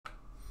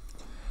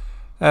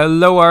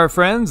Hello, our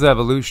friends,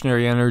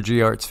 Evolutionary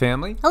Energy Arts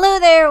family. Hello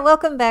there.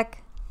 Welcome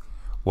back.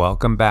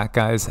 Welcome back,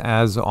 guys.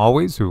 As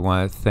always, we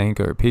want to thank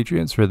our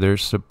Patreons for their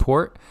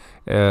support.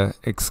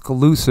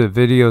 Exclusive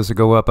videos that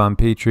go up on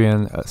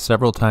Patreon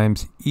several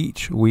times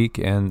each week,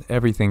 and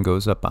everything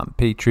goes up on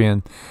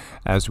Patreon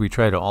as we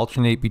try to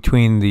alternate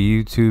between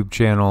the YouTube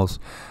channels.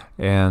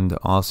 And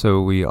also,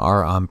 we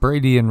are on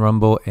Brighteon,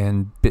 Rumble,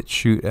 and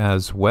Bitchute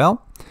as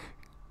well.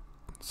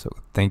 So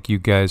thank you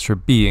guys for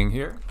being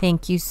here.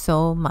 Thank you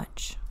so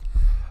much.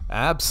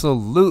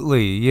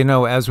 Absolutely. You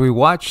know, as we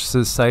watch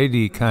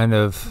society kind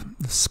of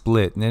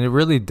split, and it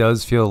really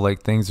does feel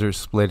like things are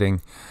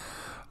splitting.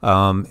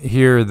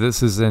 Here,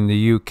 this is in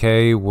the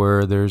UK,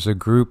 where there's a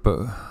group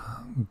of,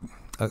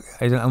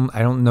 I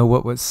don't know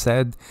what was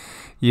said.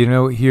 You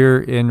know, here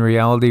in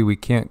reality, we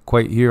can't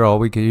quite hear. All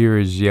we can hear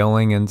is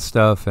yelling and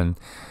stuff, and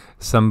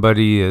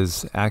somebody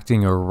is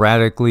acting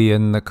erratically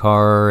in the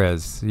car,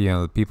 as you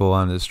know, the people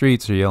on the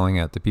streets are yelling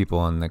at the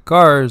people in the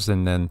cars,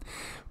 and then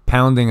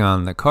pounding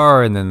on the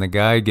car. And then the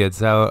guy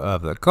gets out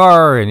of the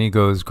car and he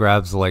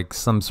grabs like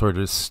some sort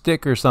of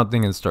stick or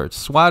something and starts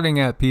swatting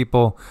at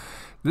people.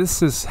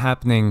 This is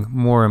happening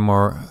more and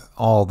more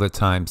all the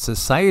time.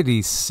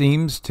 Society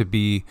seems to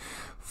be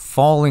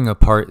falling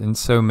apart in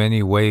so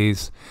many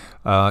ways.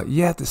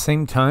 At the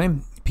same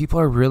time, people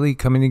are really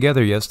coming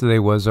together. Yesterday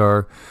was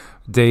our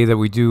day that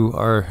we do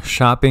our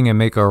shopping and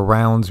make our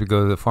rounds. We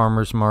go to the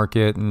farmers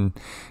market, and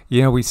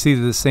you know, we see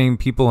the same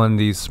people in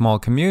these small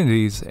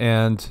communities,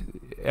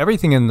 and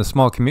everything in the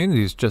small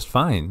community is just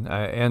fine.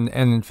 And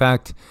in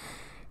fact,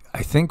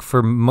 I think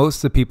for most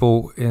of the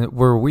people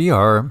where we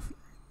are,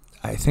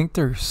 I think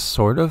they're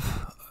sort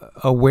of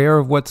aware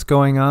of what's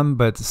going on,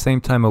 but at the same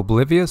time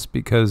oblivious,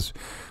 because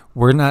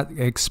we're not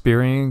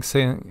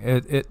experiencing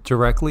it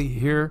directly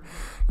here.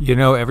 You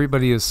know,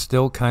 everybody is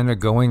still kind of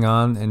going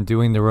on and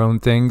doing their own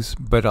things.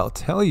 But I'll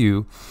tell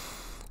you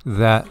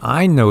that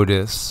I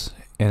notice,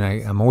 and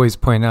I'm always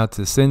pointing out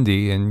to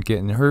Cindy and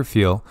getting her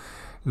feel,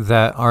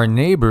 that our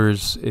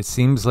neighbors, it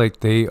seems like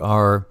they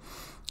are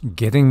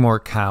getting more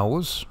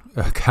cows.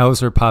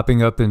 Cows are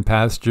popping up in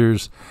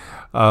pastures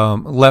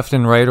left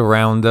and right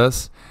around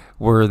us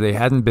where they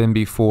hadn't been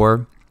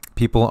before.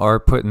 People are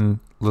putting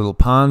little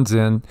ponds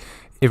in.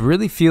 It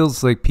really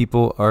feels like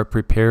people are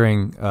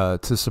preparing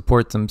to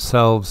support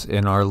themselves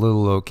in our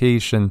little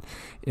location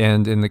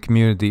and in the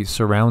community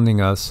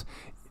surrounding us.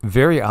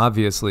 Very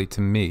obviously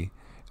to me,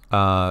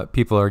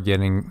 people are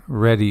getting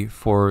ready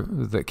for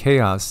the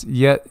chaos.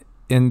 Yet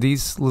in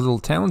these little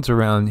towns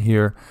around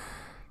here,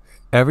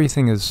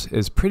 everything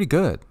is pretty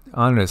good.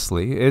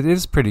 Honestly, it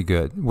is pretty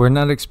good. We're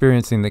not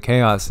experiencing the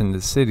chaos in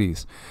the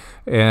cities.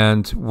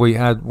 And we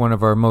had one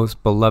of our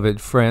most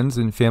beloved friends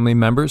and family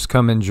members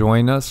come and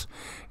join us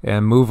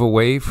and move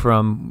away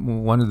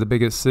from one of the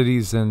biggest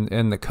cities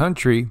in the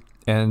country,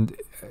 and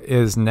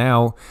is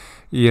now,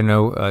 you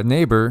know, a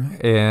neighbor,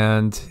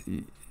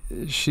 and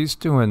she's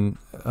doing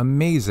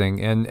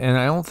amazing. And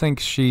I don't think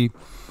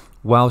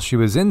while she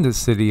was in the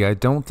city, I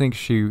don't think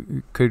she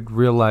could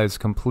realize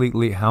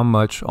completely how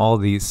much all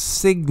these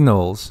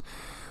signals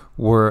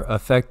were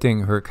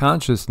affecting her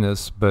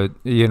consciousness. But,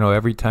 you know,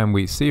 every time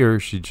we see her,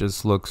 she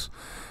just looks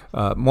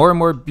more and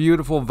more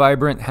beautiful,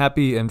 vibrant,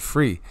 happy, and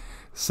free.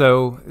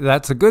 So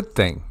that's a good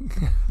thing.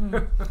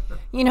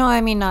 You know, I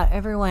mean, not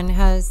everyone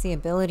has the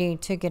ability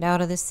to get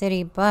out of the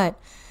city, but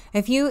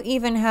if you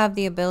even have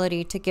the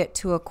ability to get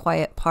to a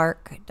quiet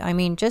park, I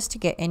mean, just to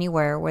get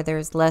anywhere where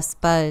there's less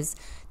buzz,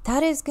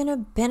 that is going to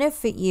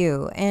benefit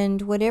you.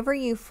 And whatever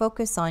you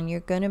focus on, you're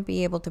going to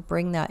be able to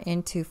bring that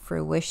into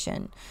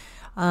fruition.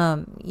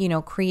 You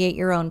know, create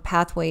your own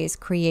pathways,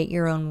 create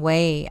your own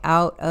way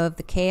out of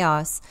the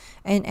chaos.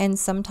 And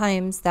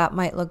sometimes that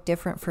might look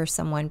different for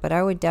someone, but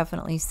I would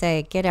definitely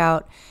say get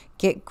out,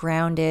 get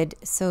grounded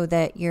so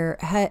that your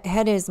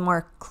head is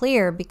more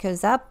clear,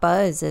 because that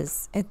buzz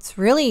it's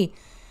really,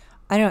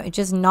 I don't know, it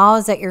just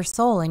gnaws at your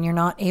soul, and you're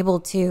not able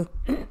to,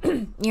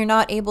 you're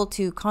not able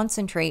to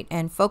concentrate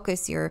and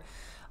focus your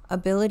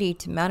ability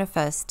to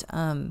manifest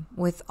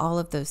with all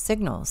of those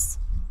signals.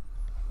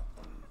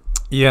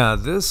 Yeah,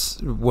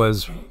 this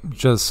was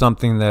just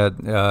something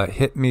that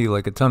hit me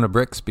like a ton of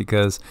bricks,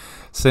 because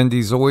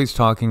Cindy's always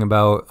talking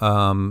about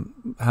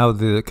how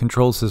the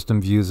control system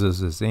views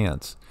us as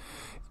ants.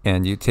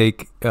 And you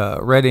take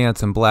red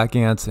ants and black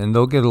ants, and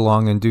they'll get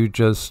along and do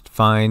just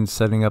fine,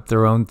 setting up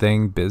their own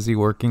thing, busy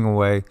working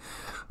away.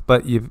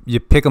 But you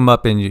pick them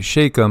up and you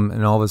shake them,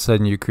 and all of a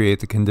sudden you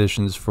create the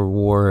conditions for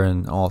war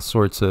and all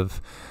sorts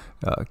of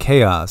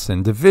chaos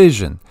and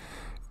division.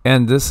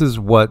 And this is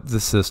what the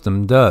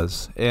system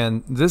does.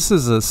 And this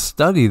is a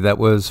study that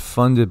was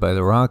funded by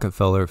the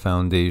Rockefeller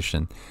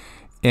Foundation.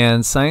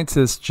 And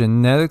scientists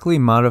genetically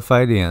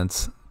modified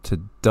ants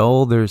to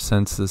dull their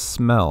sense of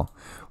smell.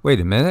 Wait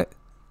a minute.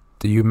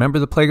 Do you remember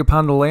the plague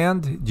upon the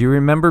land? Do you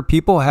remember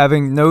people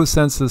having no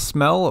sense of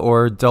smell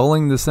or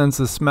dulling the sense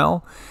of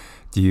smell?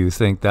 Do you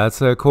think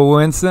that's a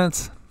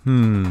coincidence?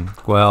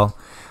 Well,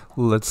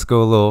 let's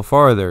go a little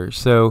farther.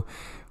 So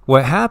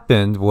what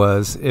happened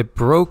was it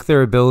broke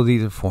their ability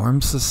to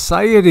form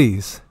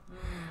societies.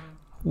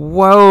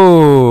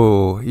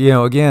 Whoa!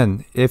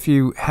 Again, if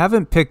you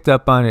haven't picked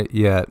up on it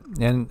yet,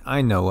 and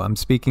I know I'm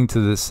speaking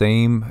to the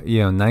same,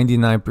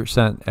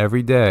 99%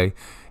 every day,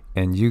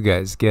 and you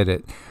guys get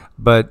it.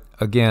 But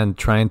again,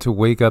 trying to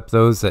wake up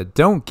those that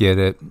don't get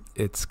it,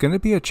 it's going to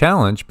be a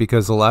challenge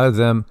because a lot of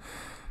them,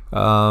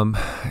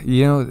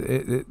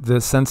 the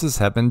senses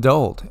have been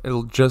dulled.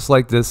 Just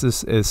like this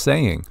is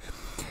saying.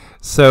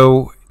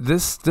 So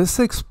this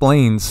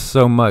explains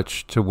so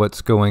much to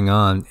what's going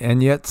on,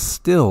 and yet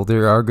still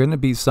there are going to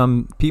be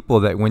some people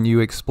that when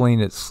you explain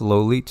it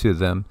slowly to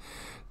them,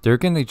 they're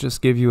going to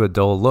just give you a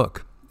dull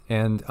look.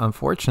 And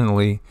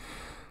unfortunately,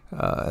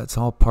 it's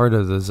all part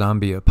of the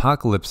zombie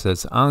apocalypse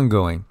that's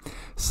ongoing.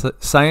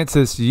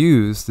 Scientists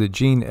use the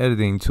gene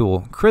editing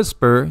tool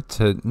CRISPR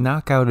to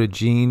knock out a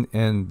gene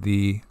in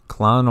the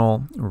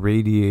clonal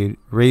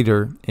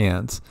radiator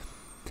ants.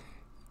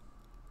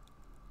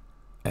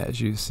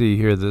 As you see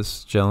here,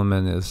 this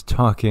gentleman is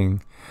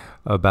talking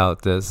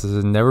about this. This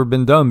has never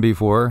been done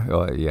before.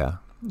 Oh, yeah,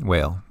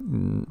 well,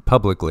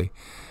 publicly.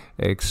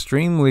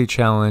 Extremely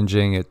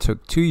challenging. It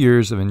took 2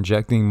 years of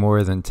injecting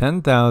more than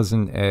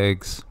 10,000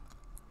 eggs.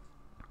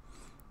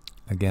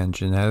 Again,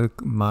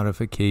 genetic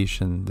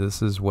modification.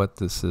 This is what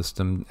the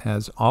system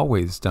has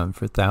always done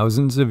for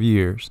thousands of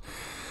years.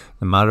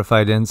 The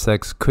modified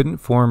insects couldn't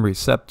form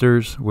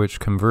receptors, which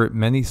convert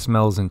many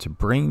smells into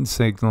brain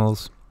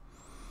signals.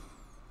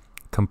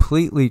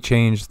 Completely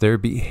changed their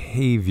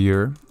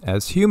behavior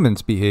as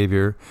humans'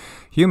 behavior.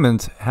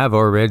 Humans have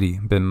already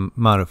been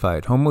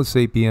modified. Homo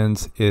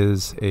sapiens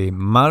is a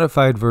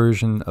modified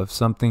version of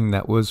something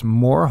that was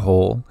more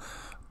whole,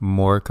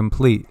 more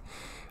complete.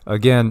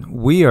 Again,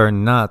 we are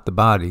not the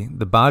body.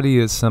 The body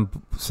is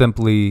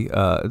simply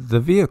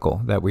the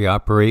vehicle that we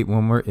operate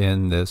when we're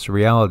in this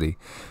reality.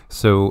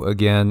 So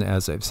again,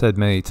 as I've said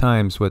many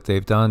times, what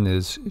they've done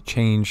is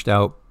changed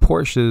out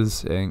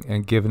Porsches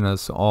and given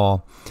us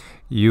all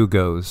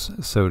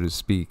Yugos, so to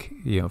speak.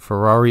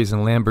 Ferraris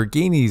and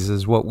Lamborghinis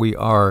is what we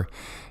are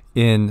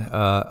in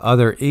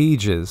other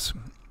ages.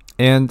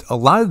 And a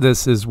lot of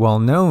this is well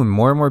known.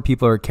 More and more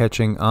people are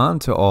catching on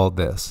to all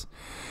this.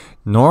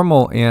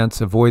 Normal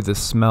ants avoid the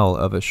smell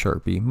of a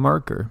Sharpie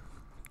marker.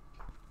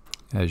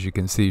 As you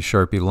can see,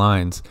 Sharpie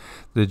lines.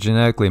 The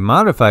genetically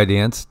modified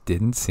ants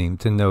didn't seem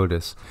to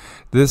notice.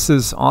 This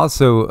is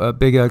also a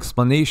big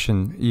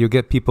explanation. You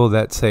get people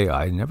that say,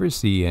 I never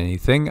see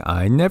anything.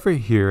 I never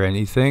hear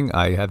anything.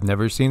 I have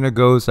never seen a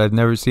ghost. I've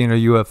never seen a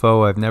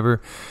UFO. I've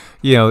never,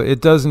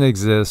 it doesn't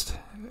exist.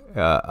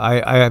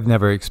 I have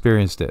never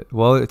experienced it.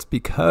 Well, it's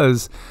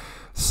because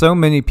so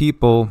many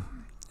people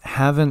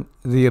haven't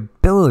the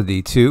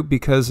ability to,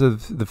 because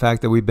of the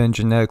fact that we've been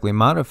genetically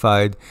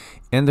modified,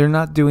 and they're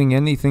not doing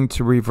anything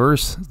to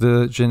reverse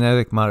the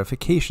genetic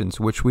modifications,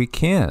 which we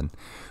can.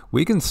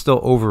 We can still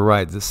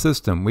override the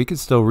system. We can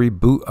still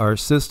reboot our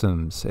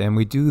systems, and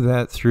we do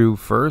that through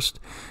first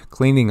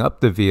cleaning up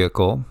the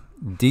vehicle,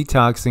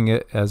 detoxing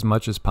it as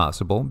much as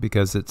possible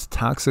because it's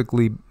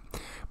toxically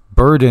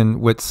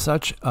burdened with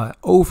such an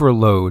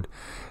overload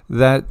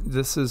that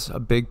this is a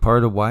big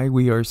part of why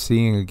we are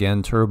seeing,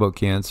 again, turbo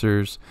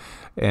cancers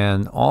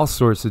and all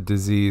sorts of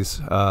disease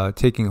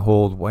taking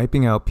hold,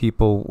 wiping out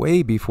people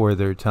way before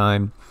their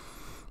time.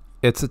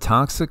 It's a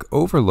toxic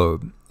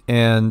overload.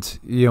 And,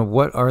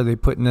 what are they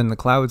putting in the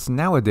clouds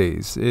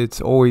nowadays?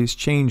 It's always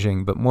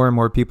changing, but more and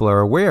more people are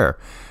aware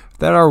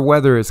that our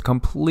weather is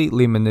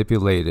completely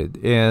manipulated.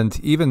 And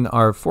even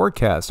our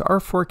forecast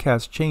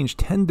changed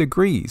 10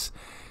 degrees.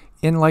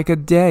 In like a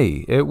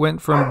day. It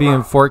went from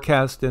being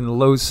forecast in the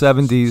low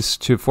 70s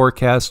to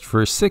forecast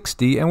for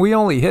 60, and we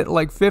only hit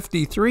like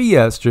 53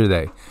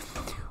 yesterday.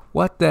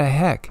 What the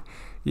heck?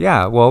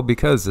 Yeah, well,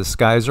 because the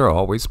skies are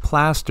always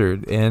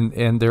plastered,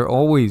 and they're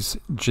always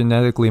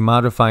genetically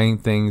modifying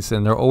things,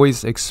 and they're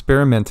always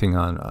experimenting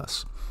on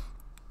us.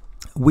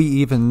 We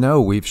even know,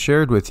 we've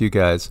shared with you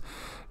guys,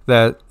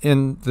 that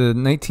in the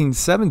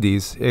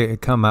 1970s, it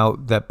had come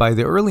out that by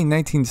the early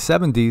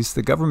 1970s,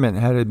 the government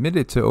had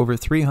admitted to over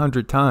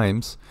 300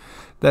 times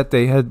that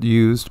they had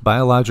used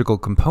biological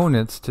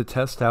components to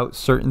test out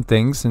certain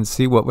things and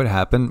see what would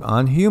happen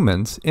on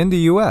humans in the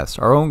U.S.,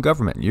 our own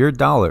government. Your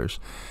dollars,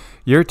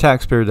 your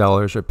taxpayer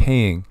dollars are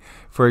paying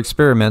for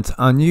experiments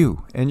on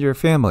you and your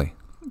family.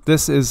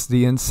 This is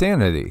the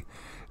insanity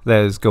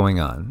that is going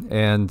on.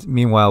 And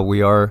meanwhile,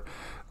 we are...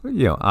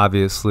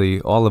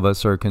 obviously all of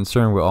us are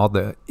concerned with all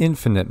the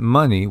infinite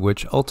money,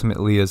 which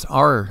ultimately is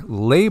our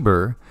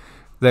labor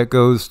that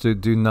goes to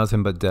do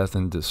nothing but death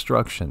and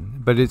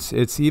destruction. But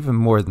it's even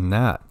more than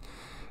that.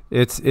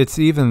 It's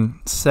even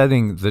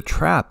setting the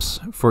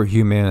traps for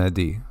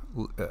humanity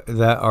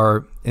that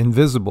are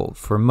invisible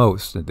for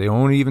most. They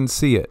don't even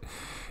see it.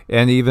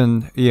 And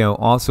even,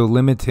 also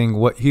limiting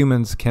what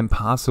humans can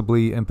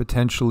possibly and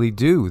potentially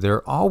do.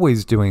 They're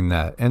always doing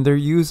that. And they're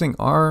using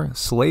our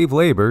slave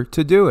labor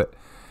to do it.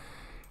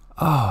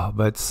 Oh,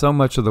 but so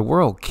much of the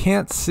world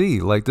can't see,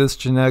 like this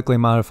genetically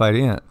modified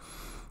ant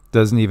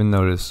doesn't even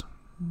notice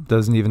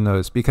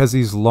because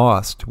he's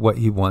lost what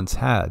he once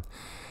had.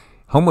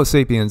 Homo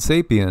sapiens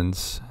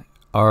sapiens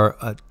are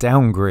a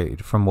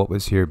downgrade from what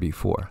was here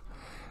before.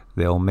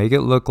 They'll make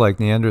it look like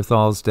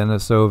Neanderthals,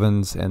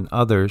 Denisovans, and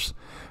others,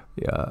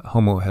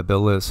 Homo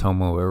habilis,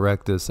 Homo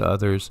erectus,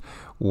 others,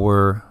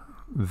 were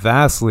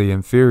vastly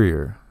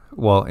inferior.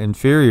 Well,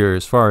 inferior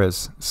as far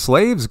as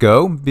slaves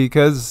go,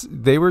 because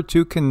they were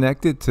too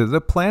connected to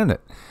the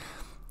planet.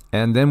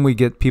 And then we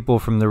get people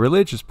from the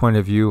religious point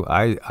of view.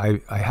 I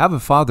have a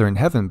father in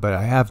heaven, but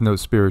I have no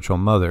spiritual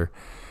mother.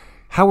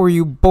 How were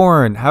you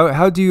born?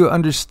 How do you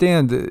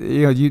understand?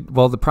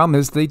 Well, the problem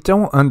is they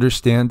don't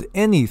understand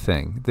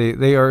anything.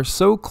 They are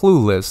so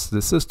clueless.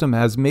 The system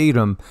has made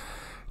them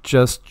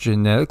just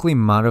genetically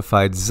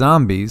modified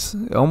zombies,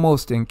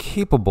 almost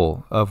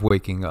incapable of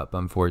waking up,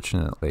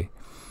 unfortunately.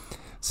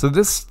 So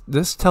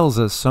this tells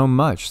us so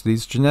much.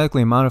 These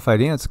genetically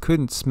modified ants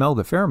couldn't smell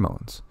the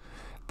pheromones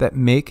that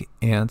make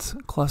ants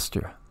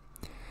cluster.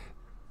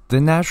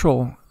 The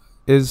natural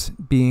is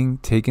being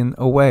taken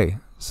away.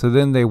 So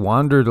then they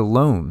wandered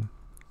alone.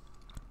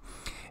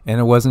 And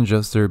it wasn't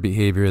just their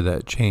behavior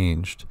that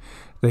changed.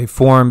 They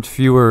formed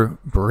fewer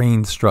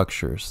brain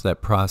structures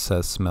that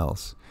process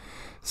smells.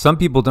 Some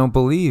people don't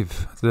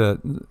believe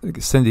that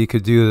Cindy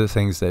could do the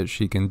things that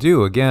she can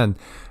do. Again,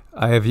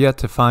 I have yet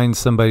to find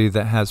somebody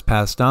that has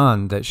passed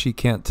on that she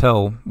can't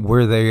tell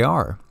where they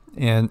are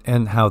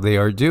and how they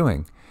are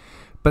doing.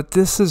 But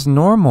this is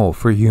normal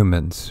for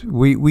humans.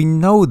 We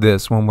know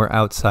this when we're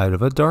outside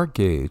of a dark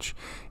age.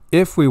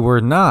 If we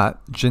were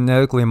not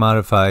genetically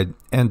modified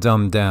and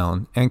dumbed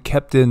down and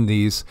kept in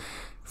these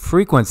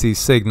frequency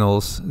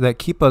signals that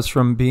keep us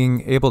from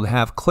being able to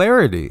have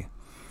clarity,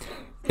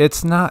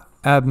 it's not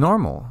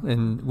abnormal.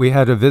 And we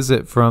had a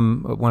visit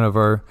from one of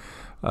our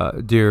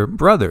dear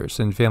brothers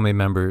and family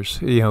members,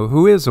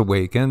 who is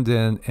awakened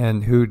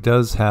and who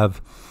does have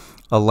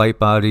a light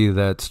body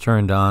that's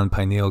turned on,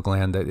 pineal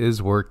gland that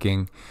is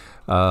working.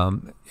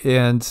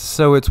 And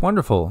so it's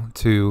wonderful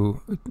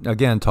to,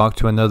 again, talk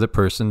to another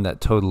person that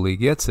totally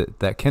gets it,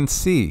 that can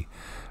see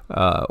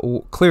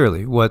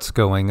clearly what's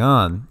going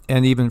on.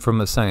 And even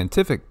from a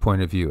scientific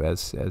point of view,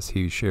 as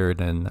he shared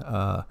in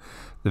the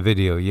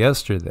video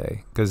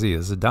yesterday, because he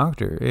is a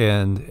doctor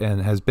and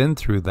has been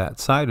through that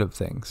side of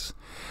things.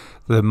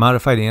 The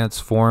modified ants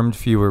formed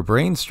fewer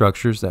brain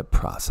structures that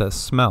process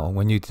smell.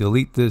 When you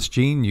delete this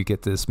gene, you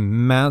get this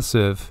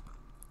massive,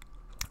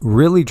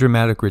 really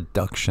dramatic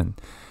reduction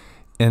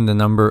in the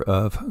number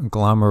of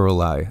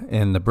glomeruli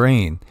in the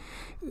brain.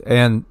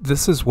 And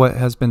this is what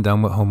has been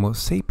done with Homo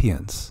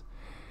sapiens.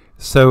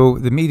 So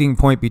the meeting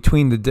point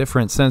between the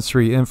different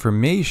sensory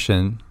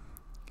information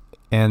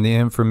and the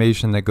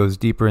information that goes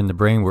deeper in the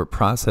brain where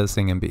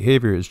processing and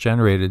behavior is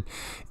generated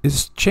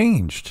is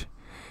changed.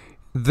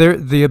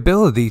 The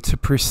ability to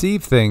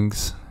perceive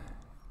things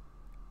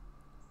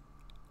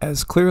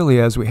as clearly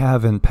as we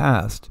have in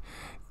past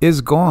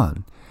is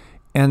gone.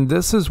 And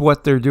this is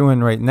what they're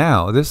doing right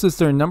now. This is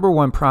their number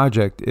one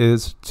project,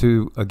 is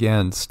to,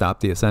 again,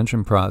 stop the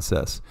ascension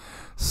process,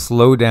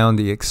 slow down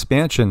the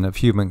expansion of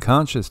human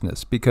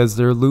consciousness, because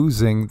they're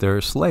losing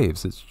their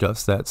slaves. It's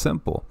just that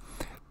simple.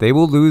 They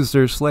will lose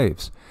their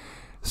slaves.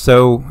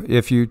 So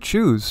if you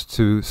choose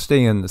to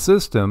stay in the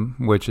system,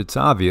 which it's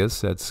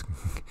obvious, that's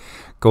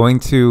going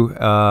to,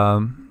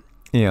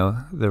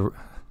 the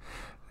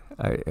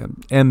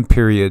M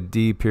period,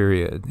 D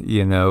period,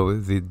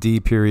 the D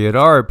period,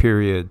 R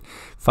period,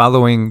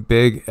 following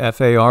big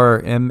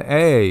FARMA,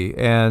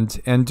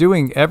 and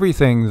doing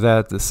everything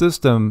that the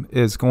system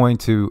is going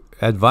to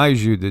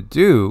advise you to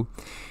do,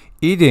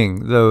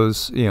 eating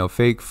those,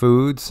 fake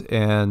foods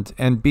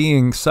and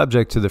being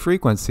subject to the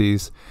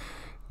frequencies,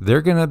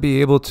 they're going to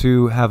be able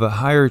to have a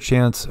higher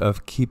chance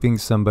of keeping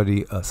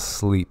somebody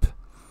asleep.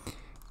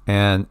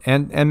 And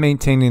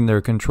maintaining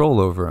their control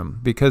over them,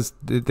 because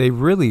they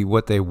really,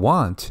 what they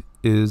want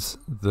is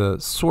the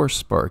source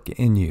spark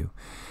in you.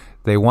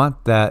 They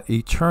want that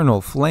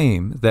eternal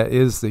flame that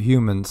is the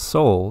human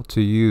soul to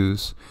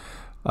use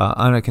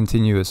on a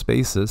continuous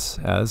basis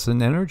as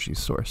an energy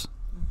source.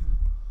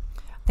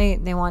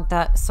 They want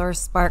that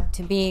source spark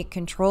to be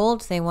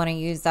controlled. They want to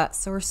use that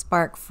source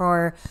spark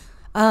for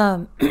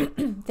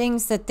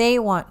things that they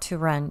want to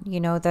run.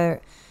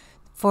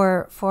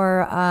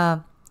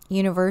 For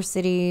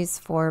universities,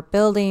 for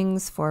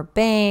buildings, for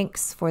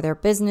banks, for their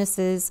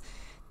businesses.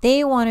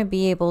 They want to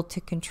be able to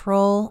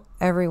control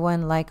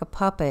everyone like a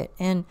puppet.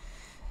 And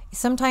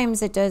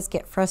sometimes it does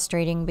get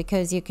frustrating,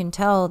 because you can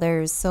tell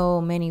there's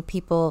so many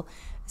people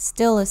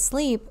still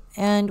asleep,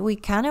 and we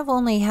kind of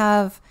only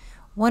have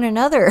one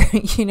another.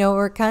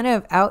 We're kind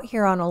of out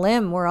here on a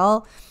limb. We're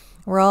all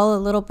a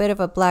little bit of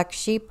a black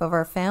sheep of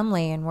our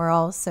family, and we're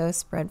all so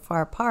spread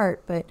far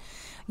apart. But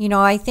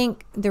I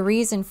think the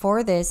reason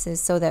for this is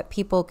so that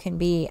people can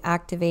be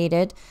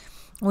activated.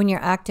 When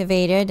you're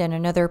activated and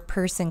another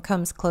person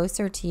comes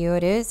closer to you,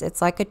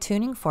 it's like a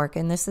tuning fork.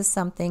 And this is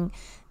something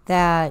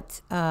that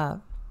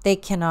they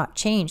cannot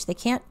change. They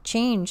can't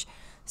change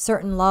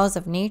certain laws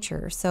of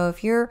nature. So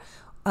if you're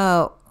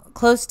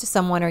close to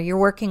someone or you're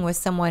working with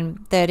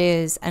someone that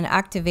is an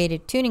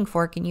activated tuning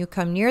fork and you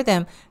come near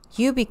them,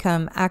 you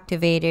become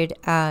activated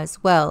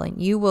as well.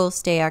 And you will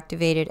stay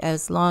activated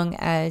as long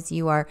as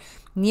you are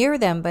near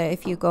them. But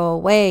if you go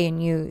away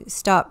and you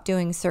stop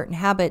doing certain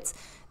habits,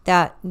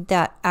 that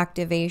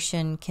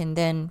activation can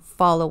then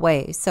fall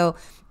away. So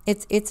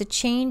it's a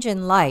change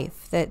in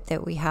life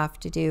that we have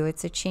to do.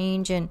 It's a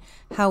change in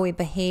how we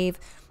behave.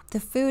 The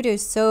food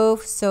is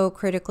so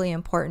critically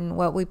important,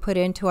 what we put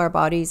into our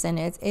bodies. And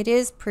it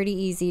is pretty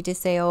easy to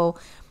say, oh,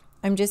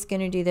 I'm just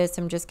going to do this.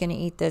 I'm just going to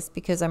eat this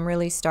because I'm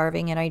really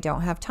starving and I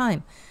don't have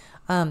time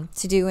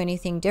to do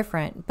anything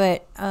different.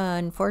 But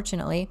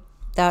unfortunately,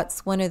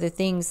 that's one of the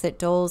things that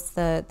dulls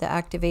the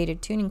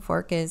activated tuning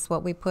fork is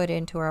what we put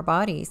into our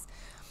bodies.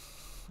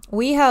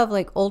 We have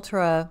like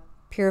ultra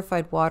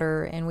purified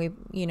water, and we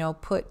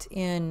put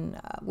in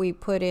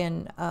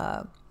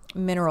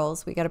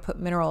minerals. We got to put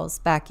minerals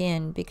back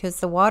in because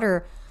the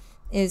water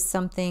is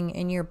something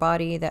in your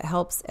body that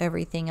helps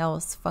everything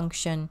else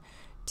function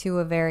to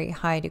a very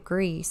high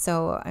degree.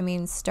 So I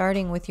mean,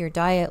 starting with your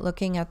diet,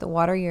 looking at the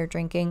water you're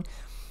drinking,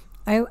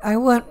 I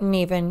wouldn't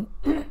even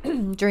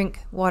drink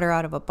water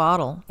out of a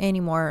bottle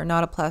anymore,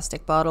 not a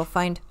plastic bottle.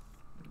 Find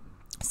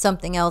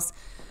something else,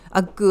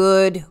 a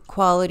good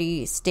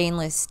quality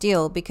stainless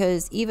steel,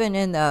 because even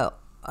in the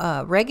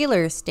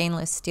regular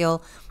stainless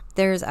steel,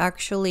 there's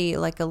actually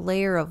like a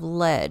layer of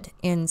lead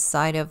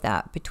inside of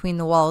that between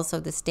the walls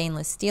of the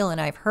stainless steel.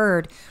 And I've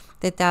heard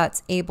that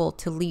that's able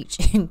to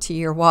leach into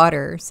your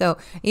water. So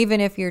even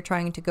if you're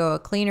trying to go a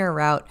cleaner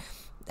route,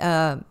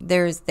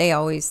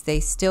 they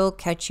still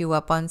catch you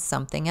up on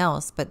something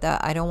else. But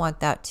I don't want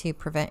that to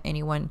prevent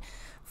anyone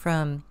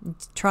from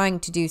trying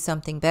to do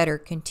something better.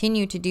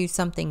 Continue to do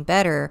something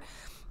better.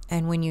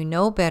 And when you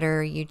know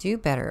better, you do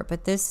better.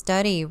 But this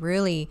study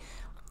really,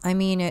 I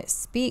mean, it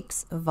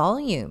speaks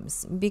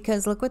volumes,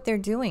 because look what they're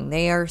doing.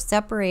 They are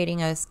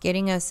separating us,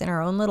 getting us in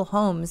our own little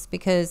homes,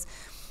 because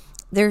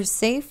there's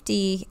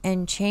safety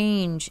and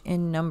change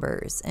in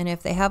numbers. And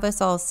if they have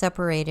us all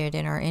separated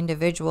in our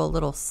individual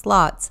little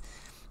slots,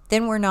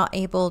 then we're not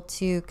able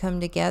to come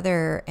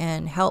together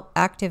and help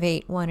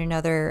activate one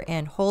another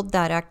and hold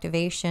that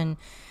activation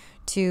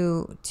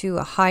to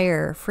a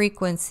higher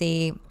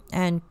frequency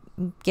and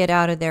get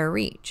out of their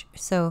reach.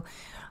 So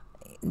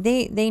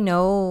they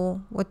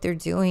know what they're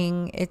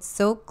doing. It's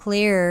so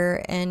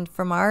clear. And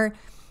from our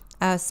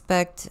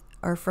aspect,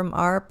 or from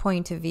our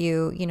point of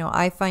view,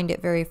 I find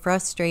it very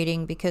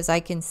frustrating because I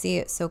can see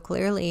it so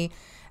clearly,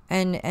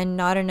 and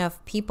not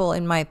enough people,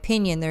 in my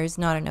opinion, there's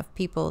not enough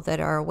people that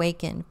are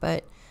awakened.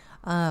 But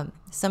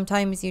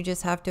sometimes you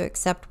just have to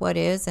accept what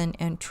is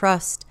and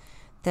trust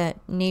that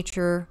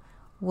nature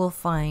will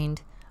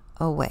find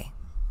a way.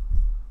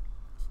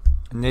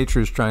 Nature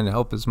is trying to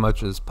help as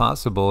much as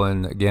possible,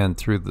 and again,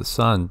 through the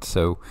sun.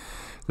 So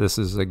this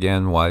is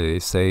again why they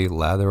say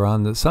lather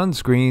on the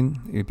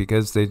sunscreen,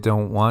 because they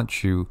don't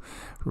want you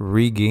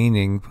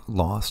regaining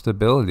lost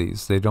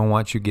abilities. They don't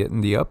want you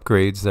getting the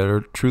upgrades that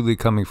are truly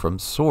coming from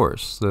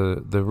source,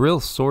 the real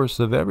source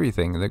of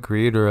everything. The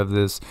creator of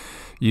this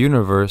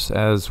universe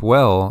as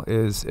well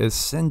is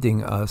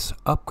sending us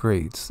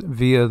upgrades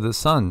via the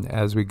sun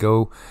as we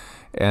go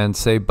and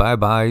say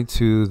bye-bye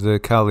to the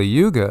Kali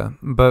Yuga.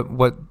 But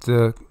what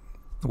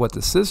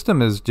the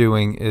system is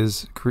doing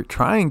is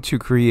trying to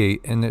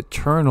create an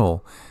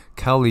eternal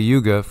Kali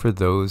Yuga for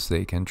those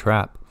they can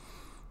trap.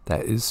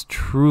 That is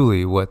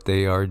truly what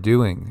they are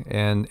doing.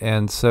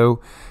 And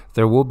so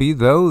there will be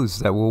those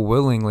that will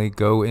willingly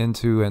go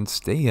into and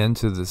stay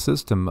into the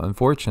system.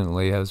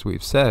 Unfortunately, as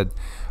we've said,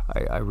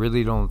 I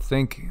really don't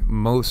think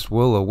most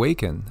will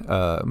awaken.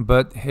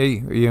 But hey,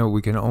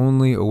 we can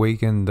only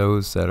awaken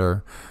those that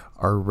are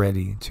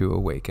ready to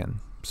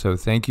awaken. So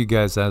thank you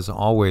guys, as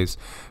always,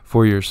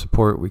 for your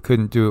support. We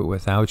couldn't do it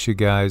without you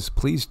guys.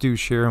 Please do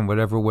share in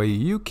whatever way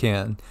you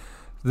can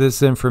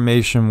this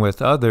information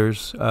with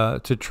others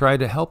to try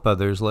to help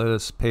others. Let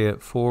us pay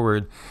it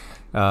forward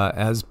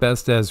as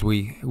best as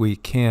we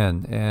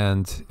can,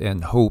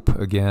 and hope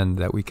again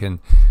that we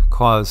can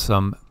cause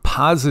some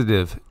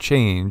positive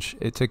change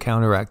to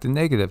counteract the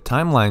negative.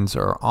 Timelines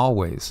are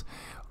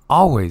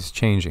always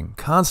changing,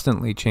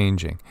 constantly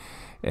changing.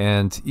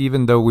 And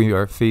even though we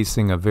are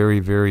facing a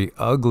very, very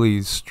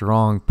ugly,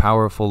 strong,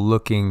 powerful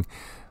looking,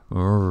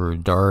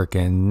 dark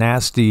and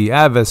nasty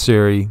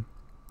adversary,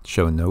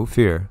 show no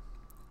fear,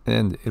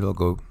 and it'll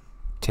go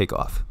take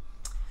off.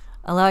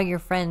 Allow your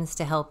friends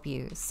to help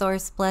you.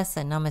 Source bless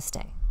and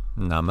namaste.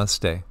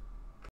 Namaste.